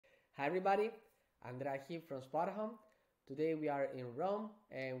Hi everybody, Andrea here from Spotahome. Today we are in Rome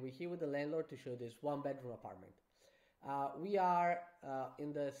and we're here with the landlord to show this one-bedroom apartment. We are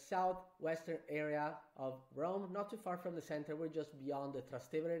in the southwestern area of Rome, not too far from the center. We're just beyond the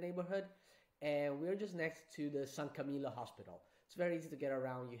Trastevere neighborhood and we're just next to the San Camillo Hospital. It's very easy to get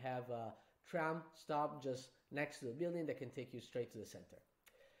around. You have a tram stop just next to the building that can take you straight to the center.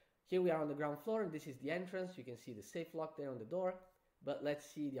 Here we are on the ground floor and this is the entrance. You can see the safe lock there on the door. But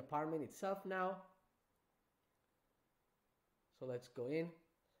let's see the apartment itself now. So let's go in.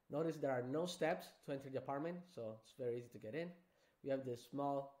 Notice there are no steps to enter the apartment, so it's very easy to get in. We have this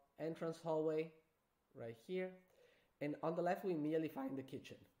small entrance hallway right here. And on the left, we immediately find the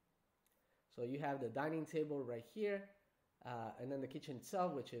kitchen. So you have the dining table right here, and then the kitchen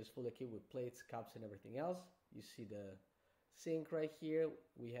itself, which is fully equipped with plates, cups, and everything else. You see the sink right here.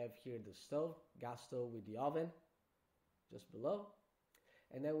 We have here the stove, gas stove with the oven just below.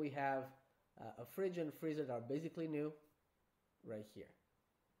 And then we have a fridge and freezer that are basically new right here.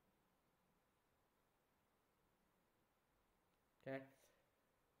 Okay.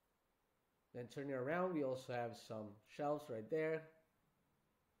 Then turning around, we also have some shelves right there.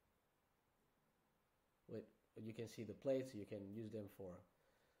 You can see the plates, you can use them for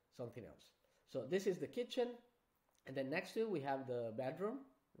something else. So this is the kitchen. And then next to it, we have the bedroom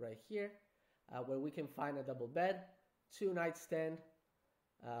right here, where we can find a double bed, 2 nightstand.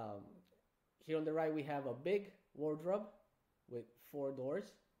 Here on the right we have a big wardrobe with 4 doors,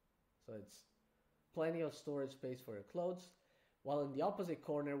 so it's plenty of storage space for your clothes. While in the opposite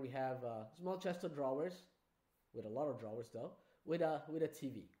corner we have a small chest of drawers, with a lot of drawers though, with a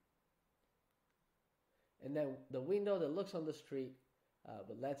TV. And then the window that looks on the street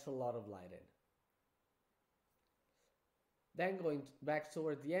but lets a lot of light in. Then going back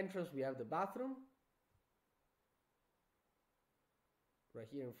towards the entrance, we have the bathroom. Right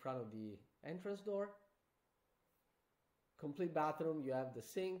here in front of the entrance door. Complete bathroom, you have the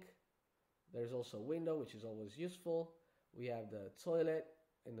sink. There's also a window, which is always useful. We have the toilet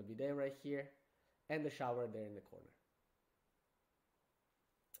and the bidet right here, and the shower there in the corner.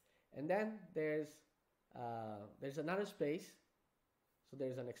 And then there's another space. So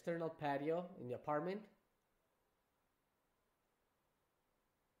there's an external patio in the apartment.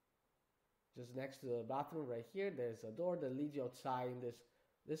 Just next to the bathroom right here, there's a door that leads you outside in this.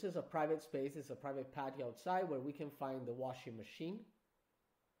 This is a private space. It's a private patio outside where we can find the washing machine.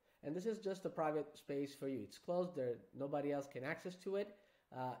 And this is just a private space for you. It's closed. Nobody else can access to it,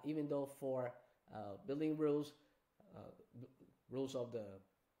 even though for building rules, rules of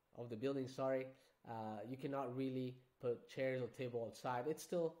the building, you cannot really put chairs or table outside. It's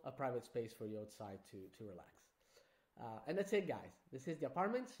still a private space for you outside to relax. And that's it, guys. This is the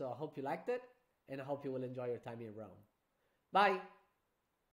apartment, so I hope you liked it, and I hope you will enjoy your time in Rome. Bye!